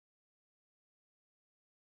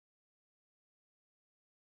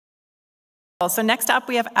So next up,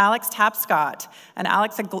 we have Alex Tapscott. And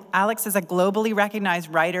Alex is a globally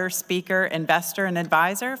recognized writer, speaker, investor, and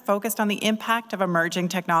advisor focused on the impact of emerging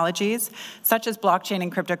technologies, such as blockchain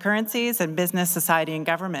and cryptocurrencies, and business, society, and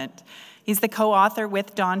government. He's the co-author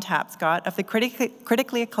with Don Tapscott of the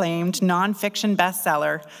critically acclaimed nonfiction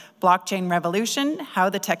bestseller, Blockchain Revolution: How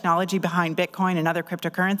the Technology Behind Bitcoin and Other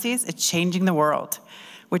Cryptocurrencies is Changing the World,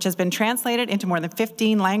 which has been translated into more than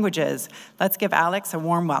 15 languages. Let's give Alex a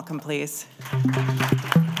warm welcome, please.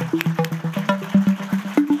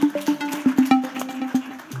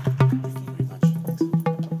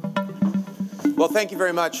 Well, thank you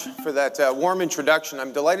very much for that warm introduction.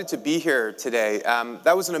 I'm delighted to be here today.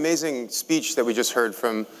 That was an amazing speech that we just heard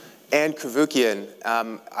from Anne Kavoukian.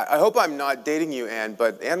 I hope I'm not dating you, Anne,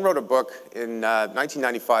 but Anne wrote a book in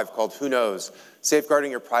 1995 called Who Knows? Safeguarding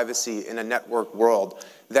Your Privacy in a Networked World,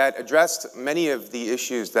 that addressed many of the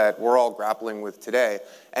issues that we're all grappling with today.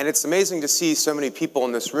 And it's amazing to see so many people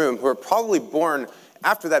in this room who are probably born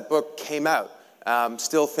after that book came out,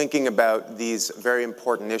 still thinking about these very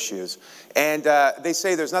important issues. And they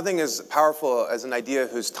say there's nothing as powerful as an idea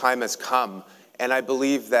whose time has come. And I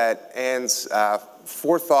believe that Anne's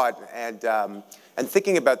forethought and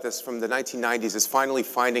thinking about this from the 1990s is finally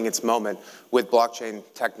finding its moment with blockchain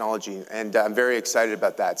technology. And I'm very excited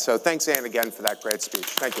about that. So thanks, Anne, again for that great speech.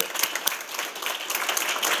 Thank you.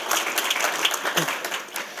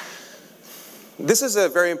 This is a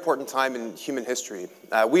very important time in human history.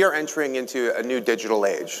 We are entering into a new digital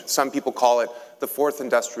age. Some people call it the fourth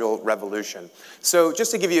industrial revolution. So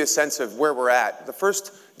just to give you a sense of where we're at, the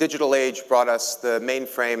first digital age brought us the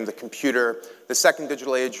mainframe, the computer. The second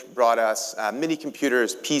digital age brought us mini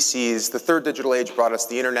computers, PCs. The third digital age brought us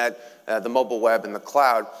the internet, the mobile web, and the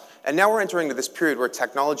cloud. And now we're entering into this period where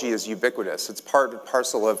technology is ubiquitous. It's part and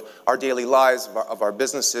parcel of our daily lives, of our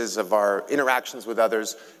businesses, of our interactions with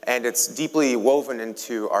others, and it's deeply woven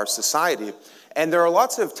into our society. And there are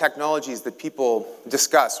lots of technologies that people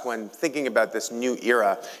discuss when thinking about this new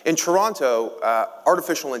era. In Toronto,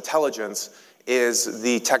 artificial intelligence is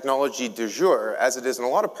the technology du jour, as it is in a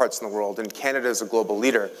lot of parts in the world, and Canada is a global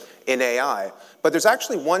leader in AI. But there's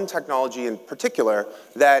actually one technology in particular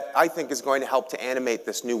that I think is going to help to animate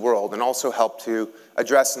this new world and also help to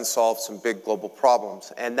address and solve some big global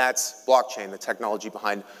problems, and that's blockchain, the technology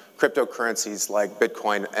behind cryptocurrencies like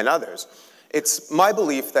Bitcoin and others. It's my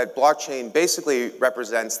belief that blockchain basically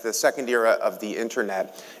represents the second era of the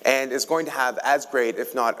internet and is going to have as great,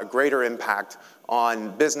 if not a greater impact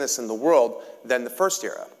on business in the world than the first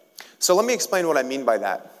era. So let me explain what I mean by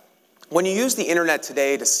that. When you use the internet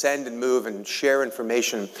today to send and move and share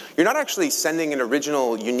information, you're not actually sending an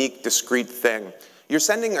original, unique, discrete thing. You're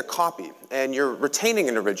sending a copy, and you're retaining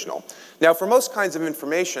an original. Now, for most kinds of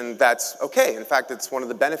information, that's okay. In fact, it's one of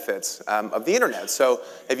the benefits of the internet. So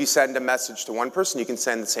if you send a message to one person, you can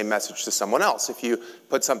send the same message to someone else. If you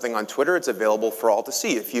put something on Twitter, it's available for all to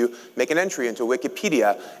see. If you make an entry into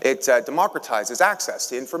Wikipedia, it democratizes access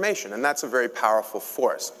to information, and that's a very powerful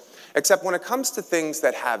force. Except when it comes to things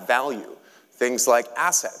that have value, things like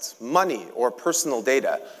assets, money, or personal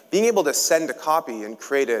data, being able to send a copy and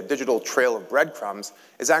create a digital trail of breadcrumbs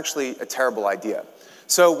is actually a terrible idea.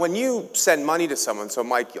 So when you send money to someone, so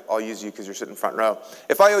Mike, I'll use you because you're sitting front row.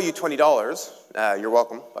 If I owe you $20, you're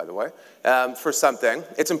welcome, by the way, for something,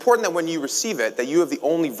 it's important that when you receive it, that you have the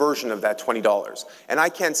only version of that $20. And I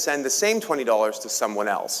can't send the same $20 to someone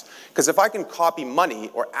else. Because if I can copy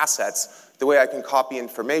money or assets the way I can copy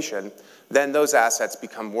information, then those assets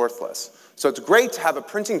become worthless. So it's great to have a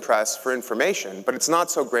printing press for information, but it's not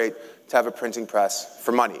so great to have a printing press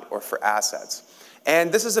for money or for assets.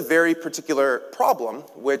 And this is a very particular problem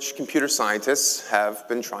which computer scientists have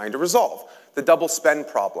been trying to resolve, the double spend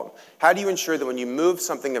problem. How do you ensure that when you move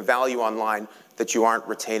something of value online that you aren't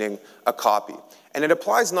retaining a copy? And it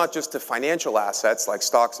applies not just to financial assets like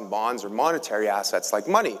stocks and bonds or monetary assets like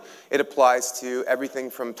money. It applies to everything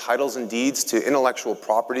from titles and deeds to intellectual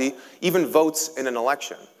property, even votes in an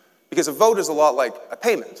election. Because a vote is a lot like a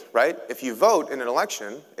payment, right? If you vote in an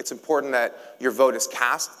election, it's important that your vote is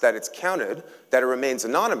cast, that it's counted, that it remains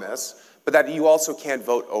anonymous, but that you also can't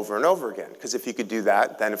vote over and over again. Because if you could do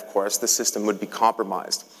that, then of course the system would be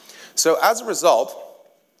compromised. So as a result,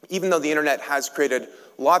 even though the internet has created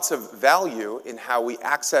lots of value in how we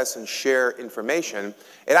access and share information,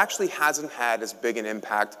 it actually hasn't had as big an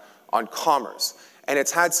impact on commerce. And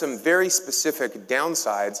it's had some very specific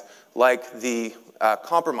downsides, like the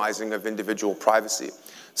compromising of individual privacy.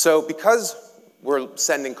 So because we're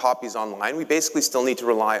sending copies online, we basically still need to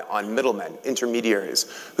rely on middlemen,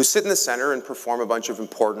 intermediaries, who sit in the center and perform a bunch of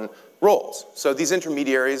important roles. So these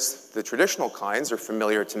intermediaries, the traditional kinds, are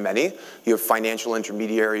familiar to many. You have financial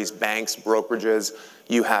intermediaries, banks, brokerages,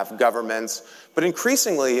 you have governments. But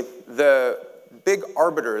increasingly, the big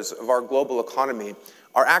arbiters of our global economy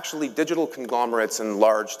are actually digital conglomerates and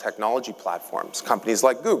large technology platforms, companies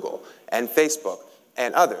like Google and Facebook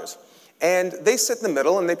and others. And they sit in the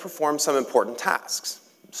middle and they perform some important tasks.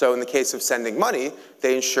 So in the case of sending money,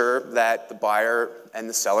 they ensure that the buyer and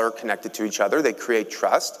the seller are connected to each other. They create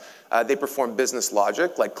trust. They perform business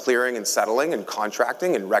logic like clearing and settling and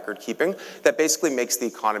contracting and record keeping that basically makes the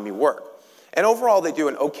economy work. And overall, they do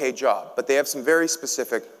an okay job, but they have some very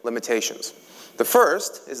specific limitations. The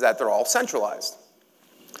first is that they're all centralized.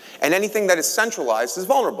 And anything that is centralized is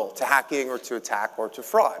vulnerable to hacking or to attack or to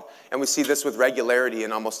fraud. And we see this with regularity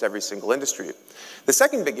in almost every single industry. The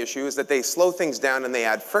second big issue is that they slow things down and they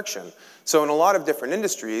add friction. So in a lot of different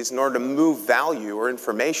industries, in order to move value or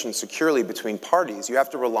information securely between parties, you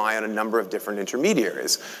have to rely on a number of different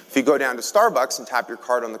intermediaries. If you go down to Starbucks and tap your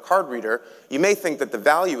card on the card reader, you may think that the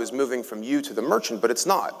value is moving from you to the merchant, but it's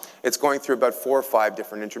not. It's going through about 4 or 5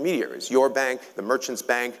 different intermediaries. Your bank, the merchant's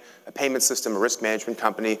bank, a payment system, a risk management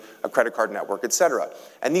company, a credit card network, et cetera.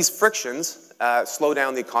 And these frictions slow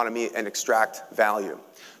down the economy and extract value.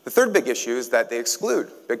 The third big issue is that they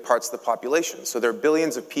exclude big parts of the population. So there are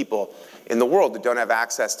billions of people in the world that don't have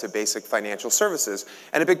access to basic financial services.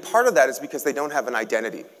 And a big part of that is because they don't have an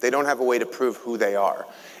identity. They don't have a way to prove who they are.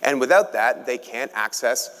 And without that, they can't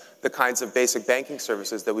access the kinds of basic banking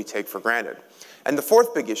services that we take for granted. And the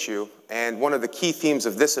fourth big issue, and one of the key themes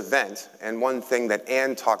of this event, and one thing that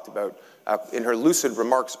Anne talked about in her lucid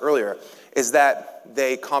remarks earlier, is that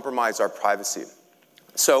they compromise our privacy.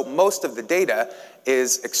 So most of the data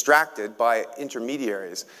is extracted by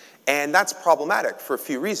intermediaries. And that's problematic for a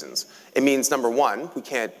few reasons. It means, number one, we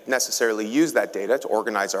can't necessarily use that data to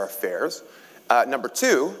organize our affairs. Number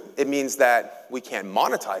two, it means that we can't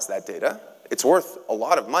monetize that data. It's worth a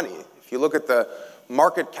lot of money. If you look at the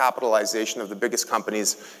market capitalization of the biggest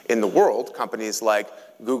companies in the world, companies like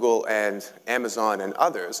Google and Amazon and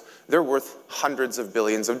others, they're worth hundreds of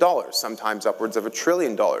billions of dollars, sometimes upwards of $1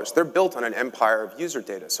 trillion. They're built on an empire of user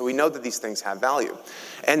data, so we know that these things have value.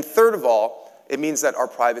 And third of all, it means that our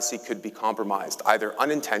privacy could be compromised, either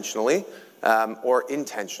unintentionally or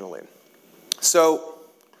intentionally. So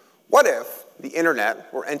what if the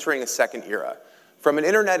internet were entering a second era, from an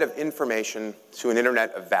internet of information to an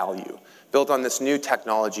internet of value, built on this new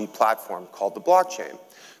technology platform called the blockchain?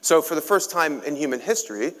 So for the first time in human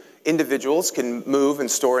history, individuals can move and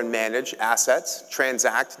store and manage assets,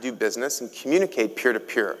 transact, do business, and communicate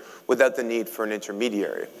peer-to-peer without the need for an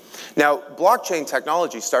intermediary. Now, blockchain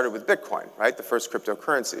technology started with Bitcoin, right? The first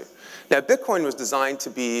cryptocurrency. Now, Bitcoin was designed to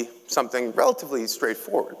be something relatively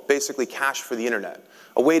straightforward, basically cash for the internet,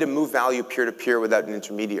 a way to move value peer-to-peer without an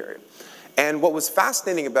intermediary. And what was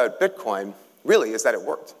fascinating about Bitcoin, really, is that it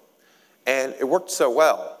worked. And it worked so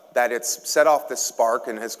well that it's set off this spark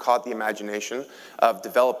and has caught the imagination of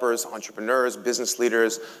developers, entrepreneurs, business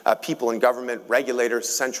leaders, people in government, regulators,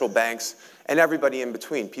 central banks, and everybody in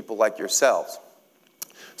between, people like yourselves.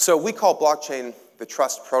 So we call blockchain the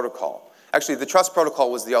trust protocol. Actually, the trust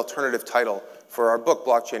protocol was the alternative title for our book,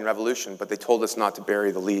 Blockchain Revolution, but they told us not to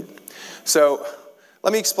bury the lead. So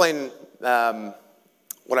let me explain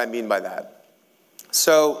what I mean by that.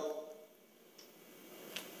 So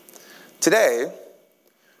today,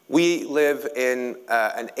 we live in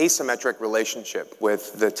an asymmetric relationship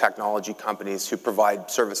with the technology companies who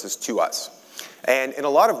provide services to us. And in a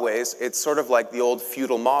lot of ways, it's sort of like the old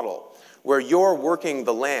feudal model, where you're working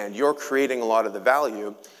the land, you're creating a lot of the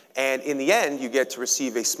value, and in the end, you get to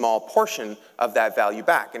receive a small portion of that value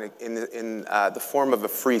back in the form of a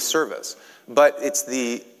free service. But it's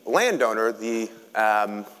the landowner, the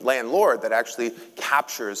landlord, that actually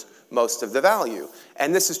captures most of the value.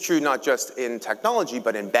 And this is true not just in technology,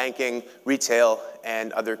 but in banking, retail,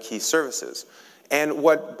 and other key services. And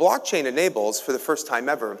what blockchain enables, for the first time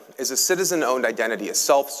ever, is a citizen-owned identity, a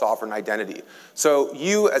self-sovereign identity. So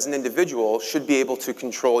you, as an individual, should be able to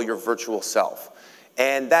control your virtual self.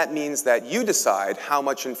 And that means that you decide how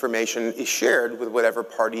much information is shared with whatever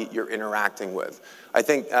party you're interacting with. I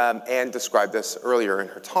think Anne described this earlier in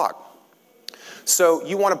her talk. So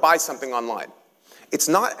you want to buy something online. It's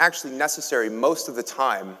not actually necessary most of the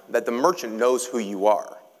time that the merchant knows who you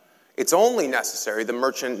are. It's only necessary the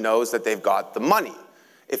merchant knows that they've got the money.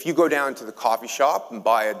 If you go down to the coffee shop and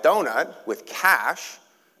buy a donut with cash,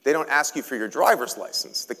 They don't ask you for your driver's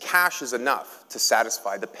license. The cash is enough to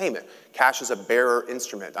satisfy the payment. Cash is a bearer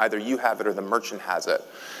instrument. Either you have it or the merchant has it.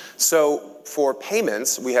 So for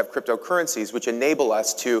payments, we have cryptocurrencies which enable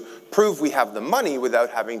us to prove we have the money without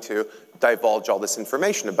having to divulge all this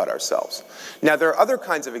information about ourselves. Now, there are other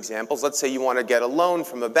kinds of examples. Let's say you want to get a loan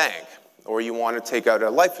from a bank, or you want to take out a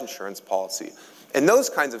life insurance policy. In those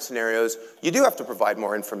kinds of scenarios, you do have to provide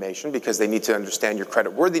more information because they need to understand your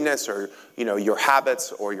creditworthiness or your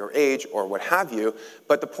habits or your age or what have you.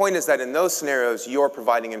 But the point is that in those scenarios, you're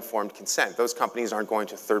providing informed consent. Those companies aren't going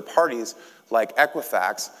to third parties like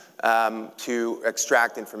Equifax to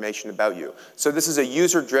extract information about you. So this is a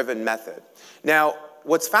user-driven method. Now,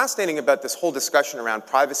 what's fascinating about this whole discussion around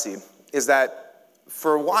privacy is that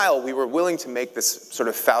for a while, we were willing to make this sort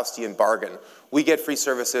of Faustian bargain. We get free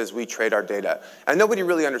services, we trade our data. And nobody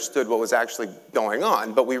really understood what was actually going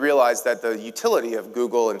on, but we realized that the utility of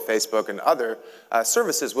Google and Facebook and other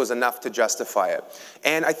services was enough to justify it.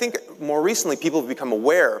 And I think more recently, people have become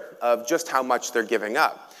aware of just how much they're giving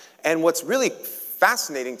up. And what's really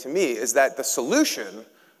fascinating to me is that the solution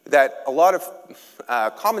that a lot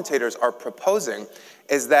of commentators are proposing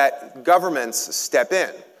is that governments step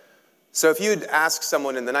in. So if you'd ask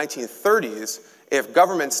someone in the 1930s if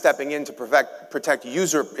government stepping in to protect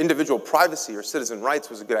individual privacy or citizen rights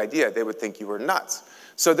was a good idea, they would think you were nuts.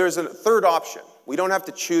 So there's a third option. We don't have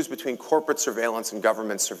to choose between corporate surveillance and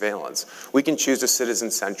government surveillance. We can choose a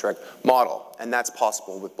citizen-centric model, and that's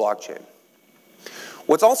possible with blockchain.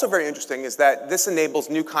 What's also very interesting is that this enables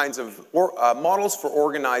new kinds of models for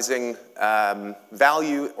organizing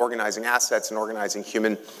value, organizing assets, and organizing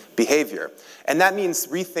human behavior. And that means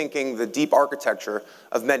rethinking the deep architecture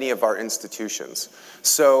of many of our institutions.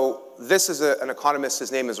 So this is an economist,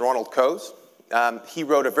 his name is Ronald Coase. He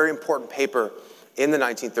wrote a very important paper in the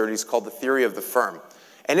 1930s called The Theory of the Firm.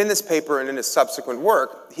 And in this paper and in his subsequent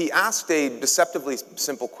work, he asked a deceptively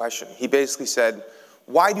simple question. He basically said,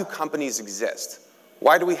 why do companies exist?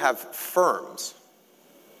 Why do we have firms?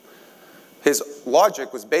 His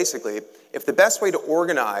logic was basically, if the best way to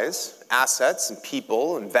organize assets and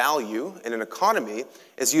people and value in an economy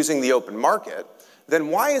is using the open market, then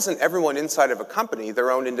why isn't everyone inside of a company their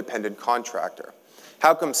own independent contractor?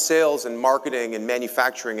 How come sales and marketing and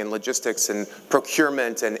manufacturing and logistics and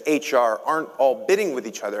procurement and HR aren't all bidding with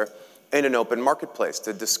each other in an open marketplace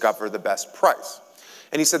to discover the best price?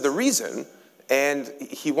 And he said the reason, and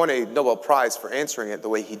he won a Nobel Prize for answering it the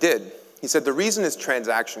way he did. He said the reason is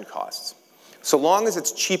transaction costs. So long as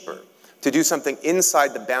it's cheaper to do something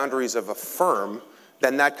inside the boundaries of a firm,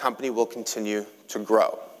 then that company will continue to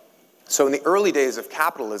grow. So in the early days of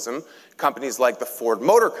capitalism, companies like the Ford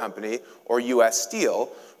Motor Company or US Steel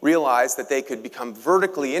realized that they could become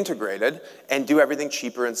vertically integrated and do everything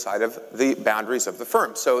cheaper inside of the boundaries of the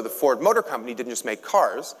firm. So the Ford Motor Company didn't just make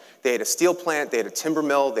cars. They had a steel plant, they had a timber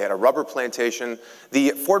mill, they had a rubber plantation. The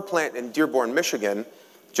Ford plant in Dearborn, Michigan,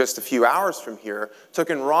 just a few hours from here, took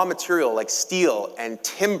in raw material like steel and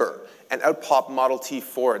timber, and out popped Model T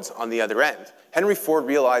Fords on the other end. Henry Ford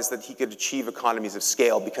realized that he could achieve economies of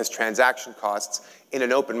scale because transaction costs in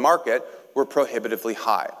an open market were prohibitively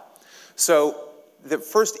high. So the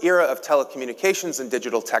first era of telecommunications and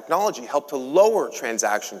digital technology helped to lower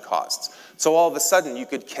transaction costs. So all of a sudden, you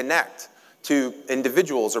could connect to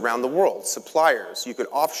individuals around the world, suppliers, you could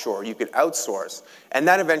offshore, you could outsource. And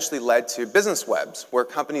that eventually led to business webs, where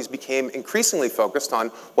companies became increasingly focused on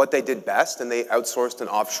what they did best, and they outsourced and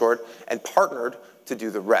offshored and partnered to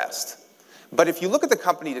do the rest. But if you look at the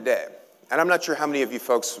company today, and I'm not sure how many of you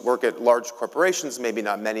folks work at large corporations, maybe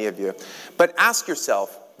not many of you, but ask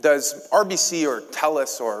yourself, does RBC or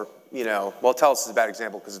TELUS or, well, TELUS is a bad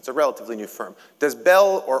example because it's a relatively new firm. Does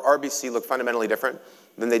Bell or RBC look fundamentally different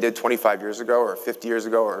than they did 25 years ago or 50 years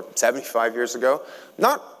ago or 75 years ago?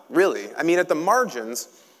 Not really. I mean, at the margins,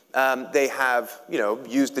 they have,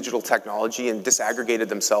 used digital technology and disaggregated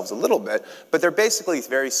themselves a little bit, but they're basically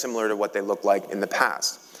very similar to what they looked like in the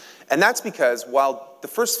past. And that's because while the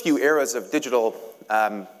first few eras of digital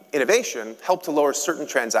innovation helped to lower certain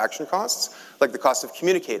transaction costs, like the cost of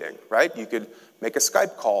communicating, right? You could make a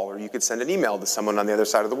Skype call, or you could send an email to someone on the other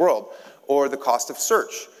side of the world, or the cost of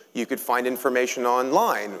search. You could find information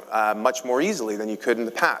online much more easily than you could in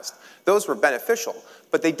the past. Those were beneficial,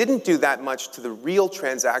 but they didn't do that much to the real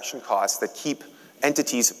transaction costs that keep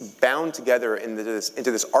entities bound together into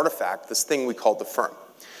this artifact, this thing we call the firm.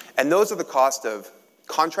 And those are the cost of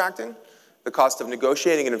contracting, the cost of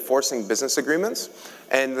negotiating and enforcing business agreements,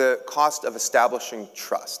 and the cost of establishing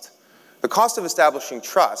trust. The cost of establishing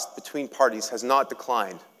trust between parties has not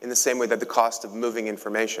declined in the same way that the cost of moving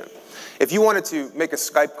information. If you wanted to make a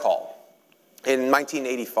Skype call in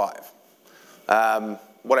 1985,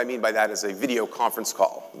 What I mean by that is a video conference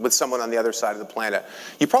call with someone on the other side of the planet.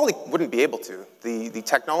 You probably wouldn't be able to. The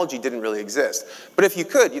technology didn't really exist. But if you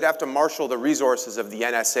could, you'd have to marshal the resources of the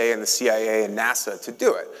NSA and the CIA and NASA to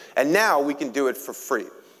do it. And now we can do it for free,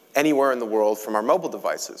 anywhere in the world from our mobile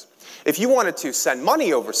devices. If you wanted to send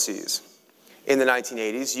money overseas in the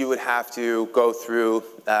 1980s, you would have to go through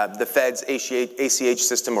the Fed's ACH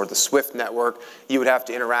system or the SWIFT network. You would have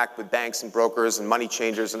to interact with banks and brokers and money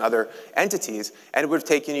changers and other entities, and it would have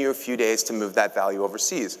taken you a few days to move that value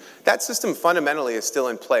overseas. That system fundamentally is still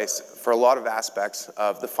in place for a lot of aspects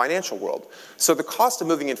of the financial world. So the cost of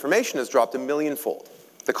moving information has dropped a millionfold.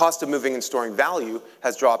 The cost of moving and storing value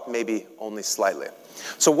has dropped maybe only slightly.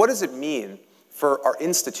 So what does it mean for our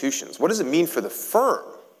institutions? What does it mean for the firm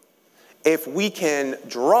if we can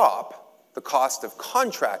drop the cost of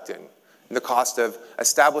contracting, and the cost of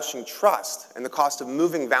establishing trust, and the cost of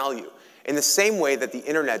moving value in the same way that the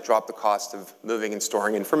internet dropped the cost of moving and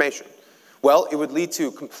storing information? Well, it would lead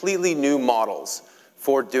to completely new models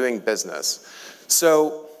for doing business.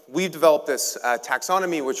 So we've developed this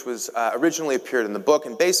taxonomy, which was originally appeared in the book,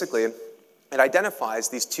 and basically it identifies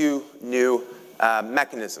these two new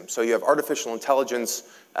mechanisms. So you have artificial intelligence,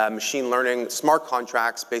 machine learning, smart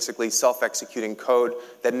contracts, basically self-executing code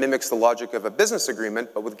that mimics the logic of a business agreement,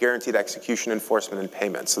 but with guaranteed execution, enforcement, and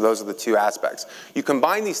payment. So those are the two aspects. You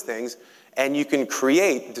combine these things, and you can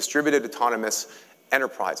create distributed autonomous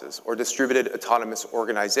enterprises or distributed autonomous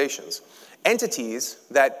organizations. Entities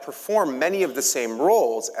that perform many of the same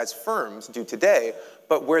roles as firms do today,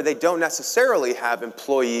 but where they don't necessarily have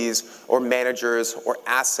employees or managers or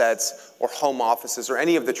assets or home offices or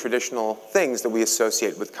any of the traditional things that we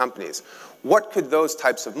associate with companies. What could those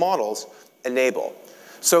types of models enable?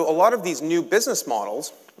 So a lot of these new business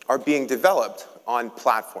models are being developed on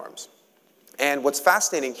platforms. And what's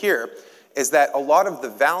fascinating here is that a lot of the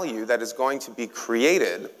value that is going to be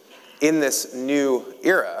created in this new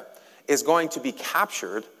era is going to be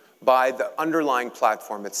captured by the underlying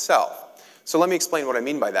platform itself. So let me explain what I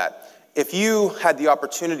mean by that. If you had the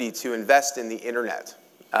opportunity to invest in the internet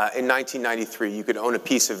in 1993, you could own a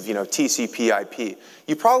piece of TCP/IP.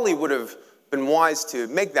 You probably would have been wise to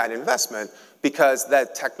make that investment because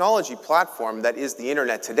that technology platform that is the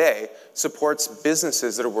internet today supports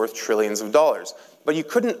businesses that are worth trillions of dollars. But you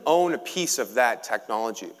couldn't own a piece of that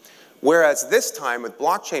technology. Whereas this time with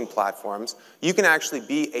blockchain platforms, you can actually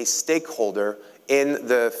be a stakeholder in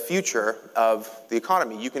the future of the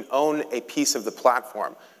economy. You can own a piece of the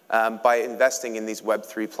platform by investing in these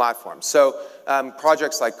Web3 platforms. So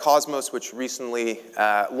projects like Cosmos, which recently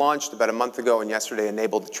launched about a month ago and yesterday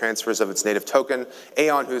enabled the transfers of its native token.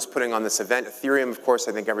 Aeon, who's putting on this event. Ethereum, of course,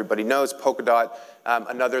 I think everybody knows. Polkadot,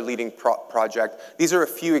 another leading project. These are a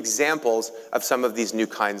few examples of some of these new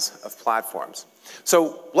kinds of platforms.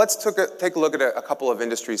 So let's take a look at a couple of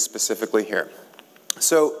industries specifically here.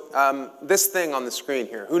 So this thing on the screen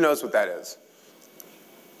here, who knows what that is?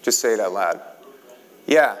 Just say it out loud.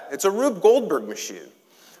 Yeah, it's a Rube Goldberg machine.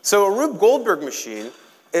 So a Rube Goldberg machine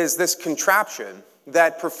is this contraption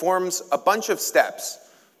that performs a bunch of steps,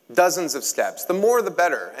 dozens of steps. The more, the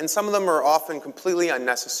better. And some of them are often completely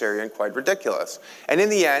unnecessary and quite ridiculous. And in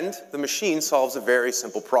the end, the machine solves a very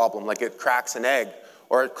simple problem, like it cracks an egg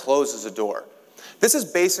or it closes a door. This is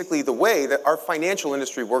basically the way that our financial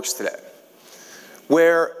industry works today,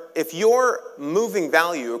 where if you're moving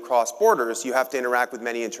value across borders, you have to interact with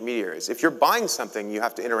many intermediaries. If you're buying something, you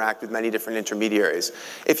have to interact with many different intermediaries.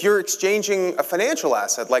 If you're exchanging a financial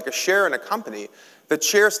asset, like a share in a company, the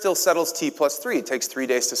share still settles T+3. It takes 3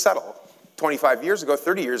 days to settle. 25 years ago,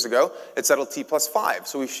 30 years ago, it settled T+5.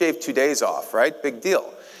 So we've shaved 2 days off, right? Big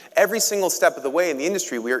deal. Every single step of the way in the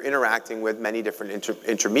industry, we are interacting with many different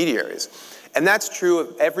intermediaries. And that's true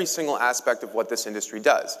of every single aspect of what this industry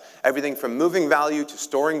does. Everything from moving value, to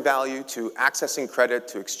storing value, to accessing credit,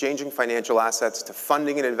 to exchanging financial assets, to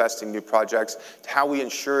funding and investing new projects, to how we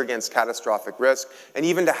insure against catastrophic risk, and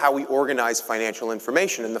even to how we organize financial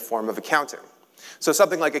information in the form of accounting. So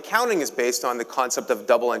something like accounting is based on the concept of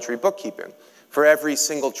double entry bookkeeping. For every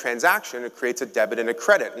single transaction, it creates a debit and a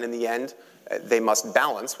credit, and in the end, they must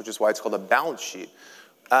balance, which is why it's called a balance sheet.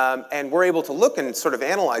 And we're able to look and sort of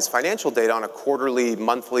analyze financial data on a quarterly,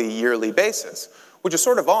 monthly, yearly basis, which is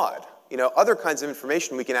sort of odd. Other kinds of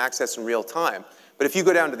information we can access in real time. But if you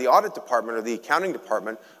go down to the audit department or the accounting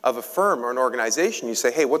department of a firm or an organization, you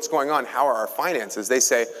say, hey, what's going on? How are our finances? They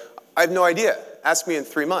say, I have no idea. Ask me in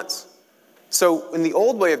 3 months. So in the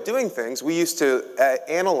old way of doing things, we used to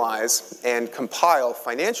analyze and compile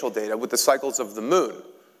financial data with the cycles of the moon,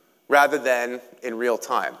 rather than in real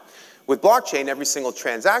time. With blockchain, every single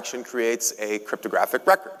transaction creates a cryptographic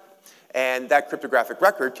record. And that cryptographic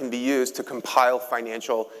record can be used to compile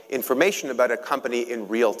financial information about a company in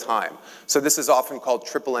real time. So this is often called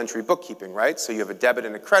triple entry bookkeeping, right? So you have a debit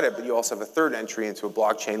and a credit, but you also have a third entry into a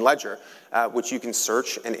blockchain ledger, which you can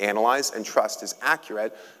search and analyze and trust is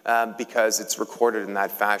accurate because it's recorded in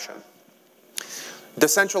that fashion.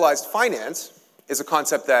 Decentralized finance is a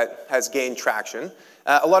concept that has gained traction.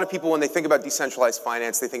 A lot of people, when they think about decentralized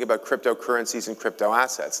finance, they think about cryptocurrencies and crypto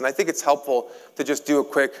assets. And I think it's helpful to just do a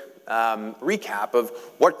quick recap of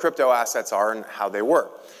what crypto assets are and how they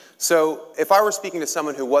work. So if I were speaking to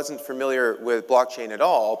someone who wasn't familiar with blockchain at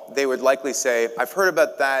all, they would likely say, I've heard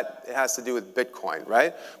about that, it has to do with Bitcoin,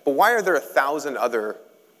 right? But why are there 1,000 other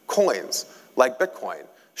coins like Bitcoin?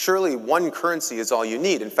 Surely one currency is all you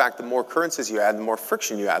need. In fact, the more currencies you add, the more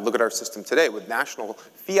friction you add. Look at our system today with national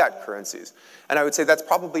fiat currencies. And I would say that's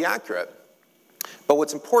probably accurate. But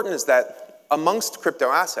what's important is that amongst crypto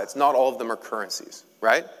assets, not all of them are currencies,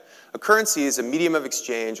 right? A currency is a medium of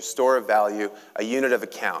exchange, a store of value, a unit of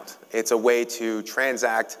account. It's a way to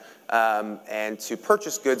transact and to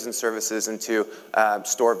purchase goods and services and to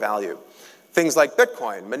store value. Things like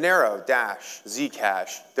Bitcoin, Monero, Dash,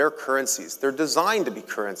 Zcash, they're currencies. They're designed to be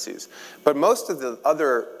currencies. But most of the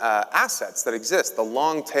other assets that exist, the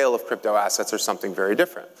long tail of crypto assets, are something very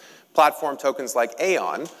different. Platform tokens like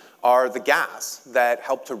Aeon are the gas that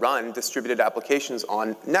help to run distributed applications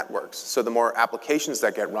on networks. So the more applications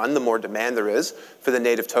that get run, the more demand there is for the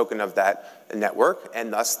native token of that network,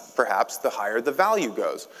 and thus, perhaps, the higher the value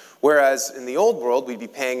goes. Whereas in the old world, we'd be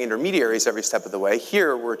paying intermediaries every step of the way.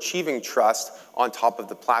 Here, we're achieving trust on top of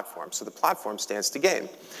the platform, so the platform stands to gain.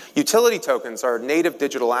 Utility tokens are native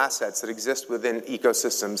digital assets that exist within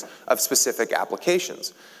ecosystems of specific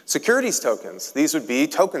applications. Securities tokens, these would be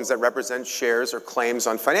tokens that represent shares or claims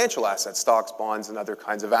on financial assets, stocks, bonds, and other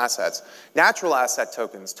kinds of assets. Natural asset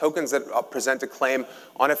tokens, tokens that present a claim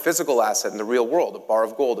on a physical asset in the real world, a bar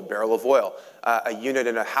of gold, a barrel of oil, a unit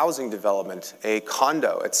in a housing development, a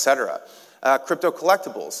condo, etc. Crypto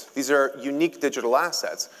collectibles, these are unique digital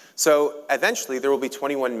assets. So eventually there will be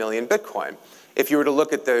 21 million Bitcoin. If you were to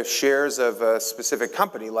look at the shares of a specific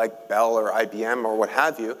company like Bell or IBM or what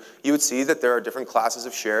have you, you would see that there are different classes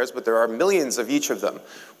of shares, but there are millions of each of them.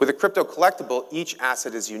 With a crypto collectible, each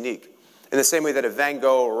asset is unique. In the same way that a Van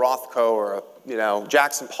Gogh or Rothko or a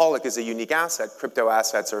Jackson Pollock is a unique asset, crypto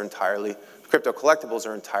collectibles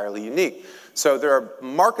are entirely unique. So there are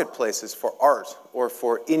marketplaces for art or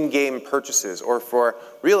for in-game purchases or for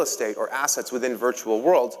real estate or assets within virtual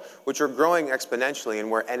worlds, which are growing exponentially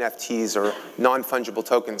and where NFTs or non-fungible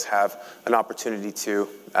tokens have an opportunity to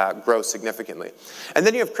grow significantly. And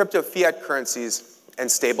then you have crypto fiat currencies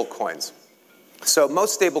and stable coins. So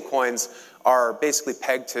most stable coins are basically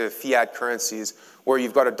pegged to fiat currencies where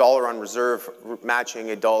you've got $1 on reserve matching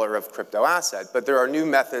 $1 of crypto asset. But there are new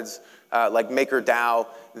methods like MakerDAO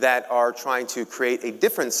that are trying to create a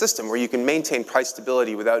different system where you can maintain price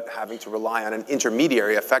stability without having to rely on an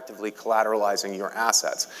intermediary effectively collateralizing your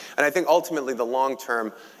assets. And I think ultimately the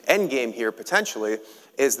long-term end game here potentially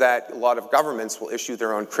is that a lot of governments will issue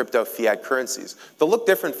their own crypto fiat currencies. They'll look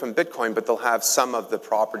different from Bitcoin, but they'll have some of the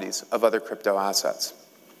properties of other crypto assets.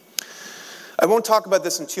 I won't talk about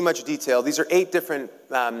this in too much detail. These are 8 different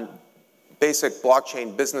basic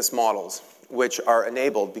blockchain business models which are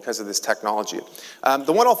enabled because of this technology.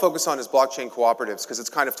 The one I'll focus on is blockchain cooperatives because it's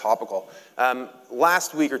kind of topical.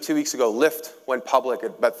 Last week or 2 weeks ago, Lyft went public at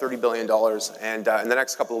about $30 billion, and in the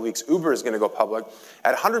next couple of weeks, Uber is going to go public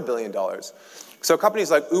at $100 billion. So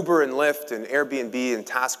companies like Uber and Lyft and Airbnb and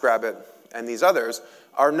TaskRabbit and these others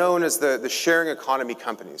are known as the sharing economy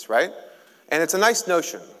companies, right? And it's a nice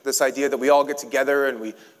notion, this idea that we all get together and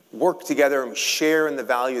we work together and we share in the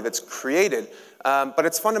value that's created, but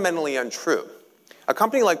it's fundamentally untrue. A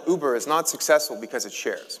company like Uber is not successful because it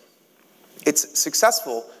shares. It's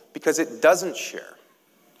successful because it doesn't share.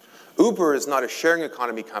 Uber is not a sharing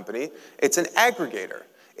economy company, it's an aggregator.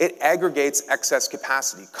 It aggregates excess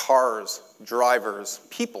capacity, cars, drivers,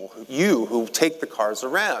 people, you who take the cars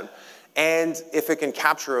around. And if it can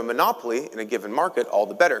capture a monopoly in a given market, all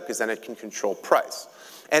the better, because then it can control price.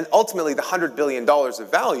 And ultimately, the $100 billion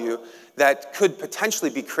of value that could potentially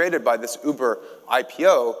be created by this Uber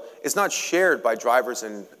IPO is not shared by drivers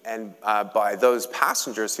and by those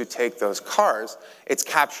passengers who take those cars. It's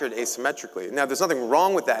captured asymmetrically. Now, there's nothing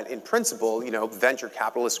wrong with that in principle. Venture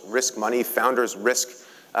capitalists risk money, founders risk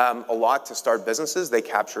a lot to start businesses. They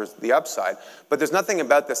capture the upside. But there's nothing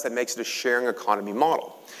about this that makes it a sharing economy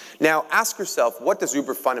model. Now, ask yourself, what does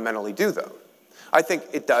Uber fundamentally do, though? I think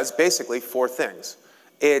it does basically 4 things.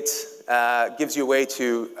 It gives you a way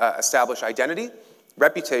to establish identity,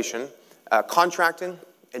 reputation, contracting,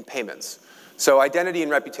 and payments. So identity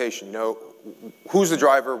and reputation, you know, who's the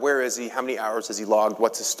driver, where is he, how many hours has he logged,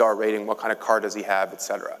 what's his star rating, what kind of car does he have,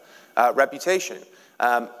 etc. Reputation,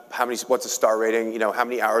 what's his star rating, you know, how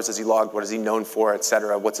many hours has he logged, what is he known for,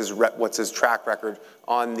 etc. What's his track record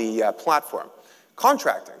on the platform.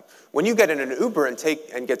 Contracting, when you get in an Uber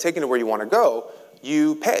and get taken to where you want to go,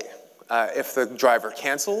 you pay. If the driver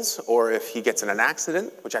cancels or if he gets in an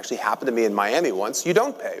accident, which actually happened to me in Miami once, you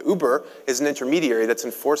don't pay. Uber is an intermediary that's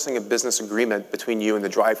enforcing a business agreement between you and the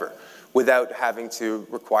driver without having to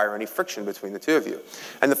require any friction between the two of you.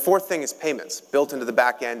 And the fourth thing is payments, built into the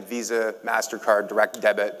back end, Visa, MasterCard, direct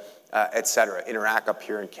debit, et cetera, Interac up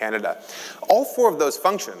here in Canada. All four of those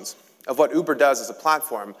functions of what Uber does as a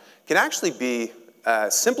platform can actually be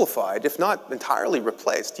simplified, if not entirely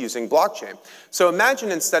replaced, using blockchain. So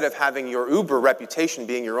imagine instead of having your Uber reputation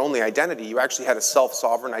being your only identity, you actually had a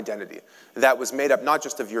self-sovereign identity that was made up not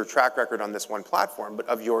just of your track record on this one platform, but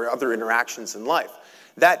of your other interactions in life.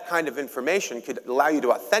 That kind of information could allow you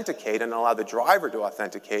to authenticate and allow the driver to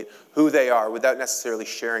authenticate who they are without necessarily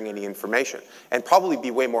sharing any information, and probably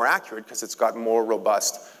be way more accurate because it's got more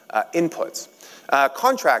robust inputs.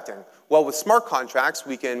 Contracting. Well, with smart contracts,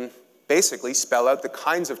 we can basically spell out the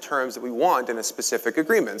kinds of terms that we want in a specific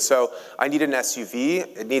agreement. So I need an SUV.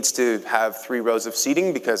 It needs to have 3 rows of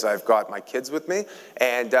seating because I've got my kids with me.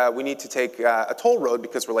 And we need to take a toll road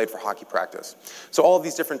because we're late for hockey practice. So all of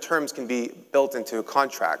these different terms can be built into a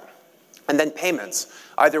contract. And then payments,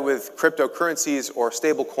 either with cryptocurrencies or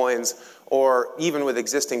stable coins, or even with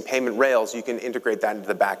existing payment rails, you can integrate that into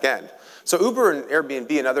the back end. So Uber and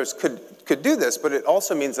Airbnb and others could do this, but it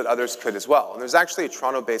also means that others could as well. And there's actually a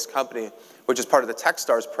Toronto-based company, which is part of the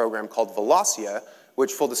Techstars program called Velocia,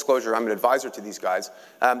 which, full disclosure, I'm an advisor to these guys,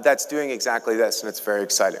 that's doing exactly this, and it's very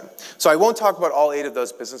exciting. So I won't talk about all 8 of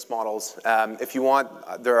those business models. If you want,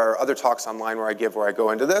 there are other talks online where I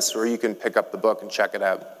go into this, or you can pick up the book and check it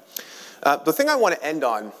out. The thing I want to end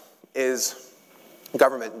on is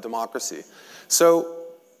government and democracy. So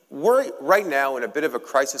we're right now in a bit of a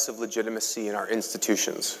crisis of legitimacy in our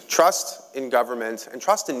institutions. Trust in government and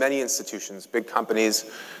trust in many institutions, big companies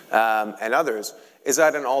and others, is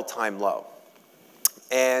at an all-time low.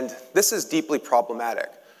 And this is deeply problematic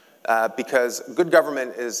because good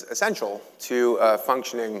government is essential to a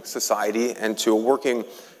functioning society and to a working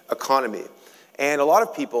economy. And a lot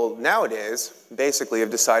of people nowadays basically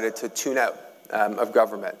have decided to tune out of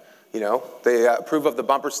government. You know, they approve of the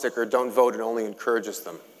bumper sticker, don't vote, it only encourages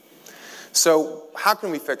them. So how can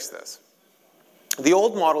we fix this? The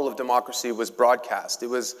old model of democracy was broadcast. It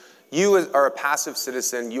was, you are a passive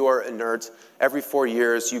citizen, you are inert. Every 4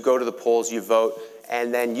 years, you go to the polls, you vote,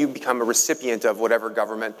 and then you become a recipient of whatever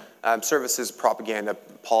government services, propaganda,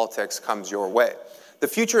 politics comes your way. The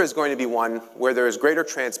future is going to be one where there is greater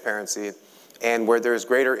transparency and where there is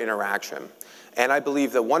greater interaction. And I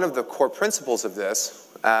believe that one of the core principles of this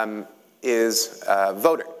is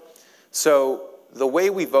voting. So the way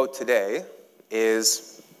we vote today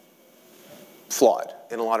is flawed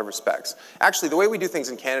in a lot of respects. Actually, the way we do things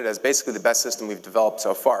in Canada is basically the best system we've developed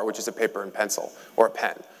so far, which is a paper and pencil or a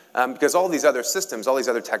pen. Because all these other systems, all these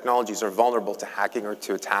other technologies are vulnerable to hacking or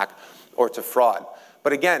to attack or to fraud.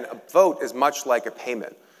 But again, a vote is much like a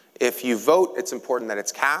payment. If you vote, it's important that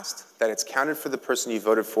it's cast, that it's counted for the person you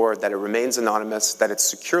voted for, that it remains anonymous, that it's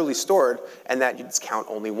securely stored, and that it's count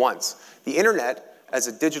only once. The internet, as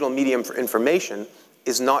a digital medium for information,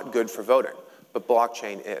 is not good for voting, but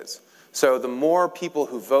blockchain is. So the more people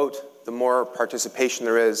who vote, the more participation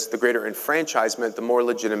there is, the greater enfranchisement, the more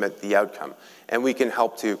legitimate the outcome. And we can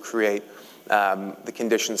help to create the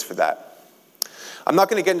conditions for that. I'm not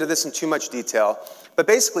going to get into this in too much detail, but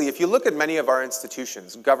basically, if you look at many of our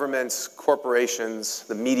institutions, governments, corporations,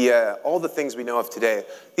 the media, all the things we know of today,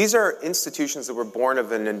 these are institutions that were born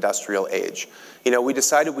of an industrial age. You know, we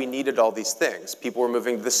decided we needed all these things. People were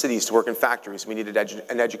moving to the cities to work in factories. We needed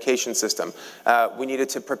an education system. We needed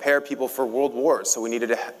to prepare people for world wars, so we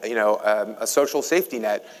needed a social safety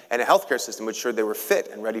net and a healthcare system which ensured they were fit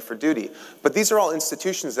and ready for duty. But these are all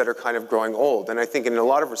institutions that are kind of growing old, and I think in a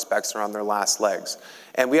lot of respects are on their last legs.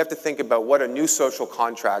 And we have to think about what a new social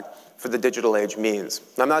contract for the digital age means.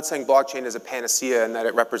 Now, I'm not saying blockchain is a panacea and that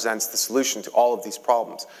it represents the solution to all of these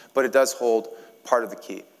problems, but it does hold part of the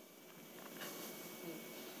key.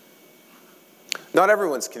 Not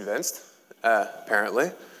everyone's convinced,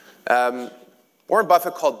 apparently. Warren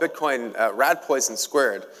Buffett called Bitcoin rat poison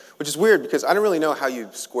squared, which is weird because I don't really know how you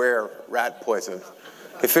square rat poison.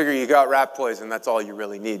 I figure you got rat poison, that's all you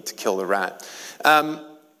really need to kill the rat.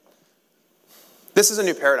 This is a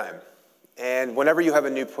new paradigm, and whenever you have a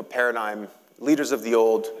new paradigm, leaders of the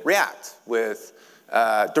old react with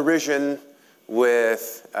derision,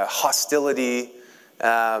 with hostility.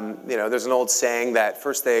 There's an old saying that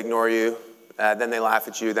first they ignore you, then they laugh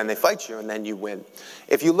at you, then they fight you, and then you win.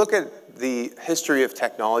 If you look at the history of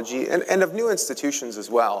technology, and of new institutions as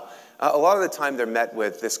well, a lot of the time they're met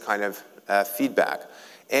with this kind of feedback.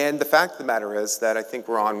 And the fact of the matter is that I think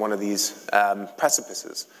we're on one of these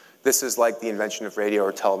precipices. This is like the invention of radio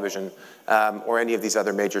or television or any of these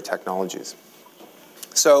other major technologies.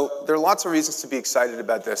 So there are lots of reasons to be excited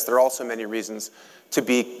about this. There are also many reasons to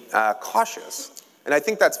be cautious. And I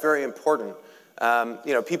think that's very important.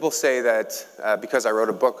 People say that because I wrote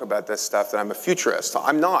a book about this stuff that I'm a futurist.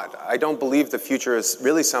 I'm not. I don't believe the future is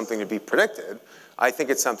really something to be predicted. I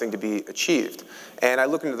think it's something to be achieved. And I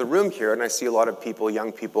look into the room here and I see a lot of people,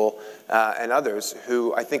 young people and others,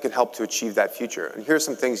 who I think can help to achieve that future. And here's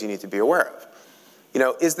some things you need to be aware of.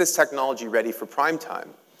 Is this technology ready for prime time?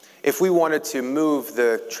 If we wanted to move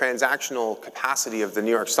the transactional capacity of the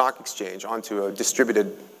New York Stock Exchange onto a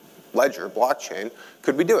distributed ledger, blockchain,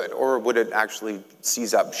 could we do it? Or would it actually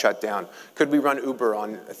seize up, shut down? Could we run Uber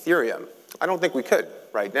on Ethereum? I don't think we could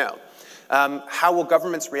right now. How will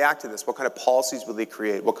governments react to this? What kind of policies will they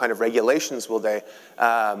create? What kind of regulations will they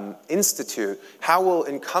institute? How will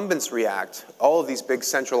incumbents react? All of these big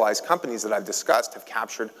centralized companies that I've discussed have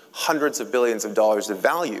captured hundreds of billions of dollars of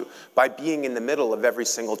value by being in the middle of every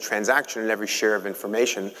single transaction and every share of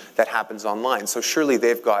information that happens online. So surely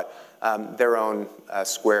they've got their own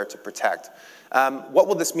square to protect. What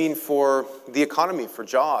will this mean for the economy, for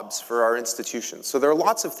jobs, for our institutions? So there are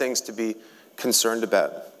lots of things to be concerned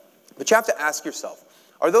about. But you have to ask yourself,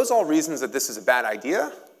 are those all reasons that this is a bad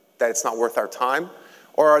idea, that it's not worth our time,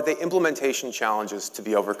 or are they implementation challenges to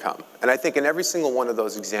be overcome? And I think in every single one of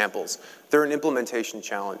those examples, they're an implementation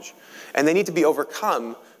challenge. And they need to be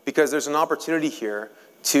overcome because there's an opportunity here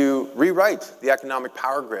to rewrite the economic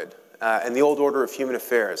power grid and the old order of human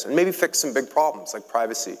affairs, and maybe fix some big problems like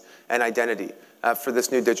privacy and identity for this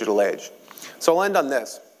new digital age. So I'll end on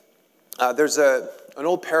this. There's an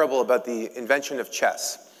old parable about the invention of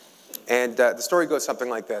chess. And the story goes something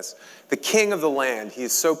like this. The king of the land, he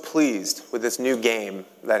is so pleased with this new game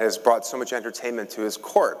that has brought so much entertainment to his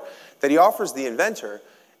court that he offers the inventor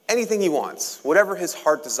anything he wants, whatever his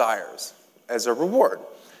heart desires, as a reward.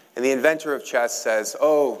 And the inventor of chess says,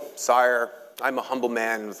 "Oh, sire, I'm a humble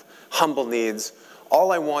man with humble needs.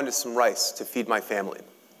 All I want is some rice to feed my family.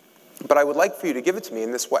 But I would like for you to give it to me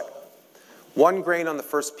in this way. 1 grain on the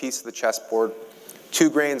first piece of the chessboard, 2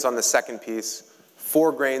 grains on the second piece,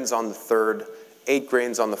 4 grains on the third, 8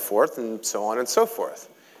 grains on the fourth, and so on and so forth."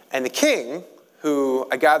 And the king, who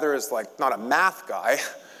I gather is like not a math guy,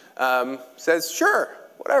 says, "Sure,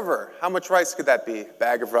 whatever. How much rice could that be? A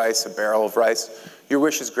bag of rice, a barrel of rice? Your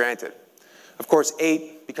wish is granted." Of course,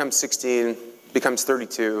 8 becomes 16, becomes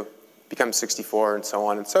 32, becomes 64, and so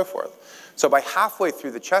on and so forth. So by halfway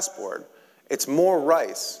through the chessboard, it's more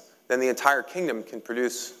rice than the entire kingdom can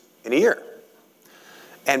produce in a year.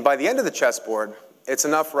 And by the end of the chessboard, it's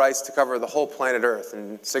enough rice to cover the whole planet Earth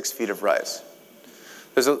in 6 feet of rice.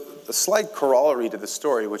 There's a slight corollary to the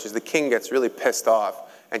story, which is the king gets really pissed off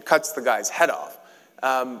and cuts the guy's head off.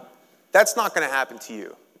 That's not going to happen to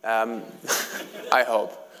you, I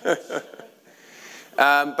hope.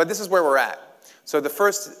 But this is where we're at. So the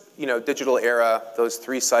first digital era, those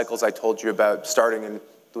 3 cycles I told you about, starting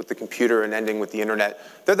with the computer and ending with the internet,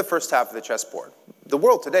 they're the first half of the chessboard. The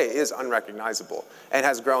world today is unrecognizable and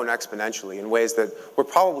has grown exponentially in ways that were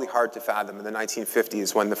probably hard to fathom in the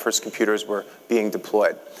 1950s when the first computers were being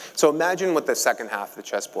deployed. So imagine what the second half of the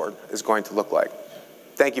chessboard is going to look like.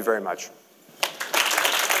 Thank you very much.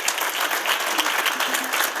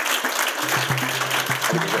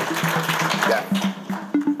 Yeah.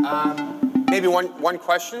 Maybe one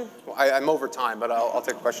question. I'm over time, but I'll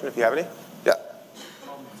take a question if you have any. Yeah.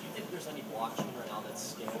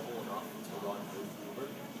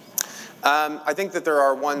 I think that there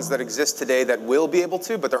are ones that exist today that will be able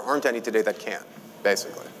to, but there aren't any today that can,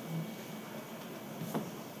 basically.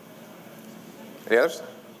 Any others?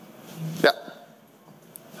 Yeah.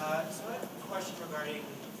 So I have a question regarding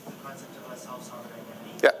the concept of a self-sovereign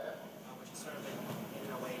identity. Yeah. Which is sort of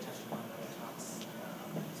in a way touched upon in other talks.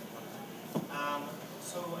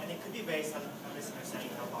 And it could be based on a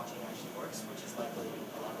misunderstanding of how blockchain actually works, which is likely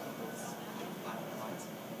a lot of people's minds.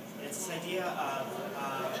 And it's this idea of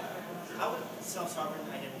how would self-sovereign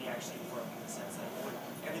identity actually work in the sense that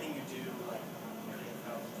everything you do, like everything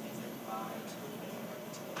from things that you buy to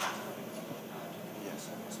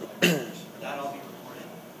would that all be reported?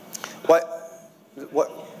 What?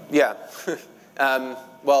 Yeah.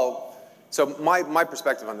 Well, So my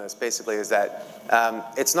perspective on this basically is that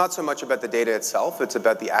it's not so much about the data itself, it's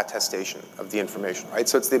about the attestation of the information, right?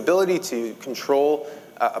 So it's the ability to control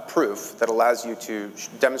a proof that allows you to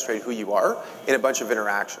demonstrate who you are in a bunch of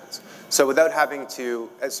interactions. So without having to,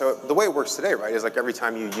 so the way it works today, right, is like every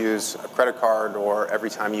time you use a credit card or every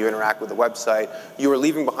time you interact with a website, you are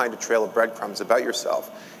leaving behind a trail of breadcrumbs about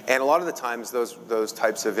yourself. And a lot of the times, those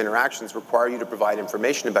types of interactions require you to provide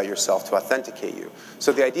information about yourself to authenticate you.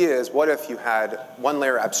 So the idea is, what if you had one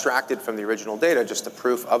layer abstracted from the original data, just a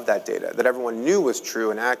proof of that data, that everyone knew was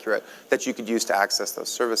true and accurate, that you could use to access those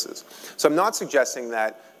services? So I'm not suggesting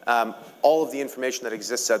that all of the information that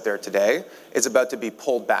exists out there today is about to be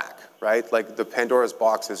pulled back, right? Like the Pandora's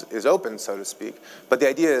box is open, so to speak. But the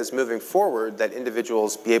idea is, moving forward, that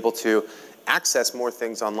individuals be able to access more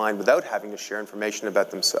things online without having to share information about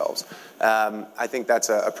themselves. I think that's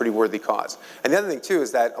a pretty worthy cause. And the other thing, too,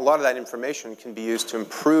 is that a lot of that information can be used to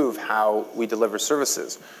improve how we deliver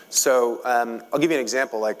services. So I'll give you an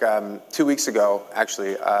example. Like 2 weeks ago,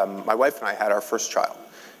 actually, my wife and I had our first child.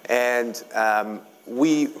 And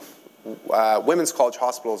Women's College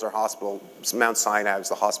Hospital is our hospital. Mount Sinai was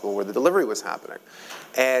the hospital where the delivery was happening.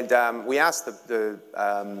 And we asked the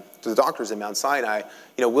doctors at Mount Sinai,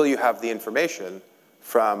 will you have the information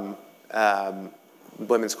from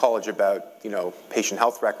Women's College about, patient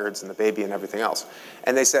health records and the baby and everything else?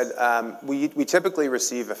 And they said, we typically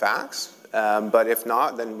receive a fax, but if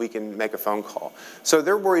not, then we can make a phone call. So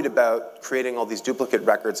they're worried about creating all these duplicate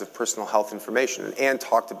records of personal health information. And Anne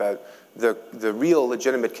talked about the real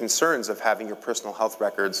legitimate concerns of having your personal health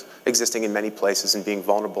records existing in many places and being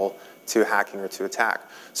vulnerable to hacking or to attack.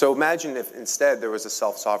 So imagine if instead there was a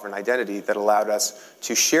self-sovereign identity that allowed us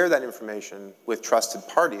to share that information with trusted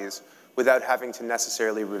parties without having to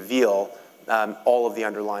necessarily reveal all of the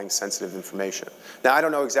underlying sensitive information. Now, I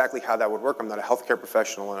don't know exactly how that would work. I'm not a healthcare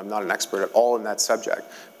professional, and I'm not an expert at all in that subject.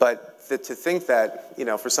 But to think that,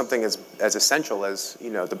 for something as essential as,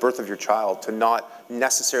 the birth of your child, to not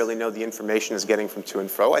necessarily know the information is getting from to and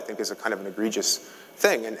fro, I think is a kind of an egregious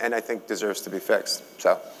thing, and I think deserves to be fixed.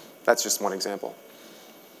 So that's just one example.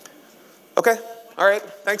 Okay, all right,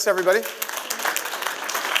 thanks everybody.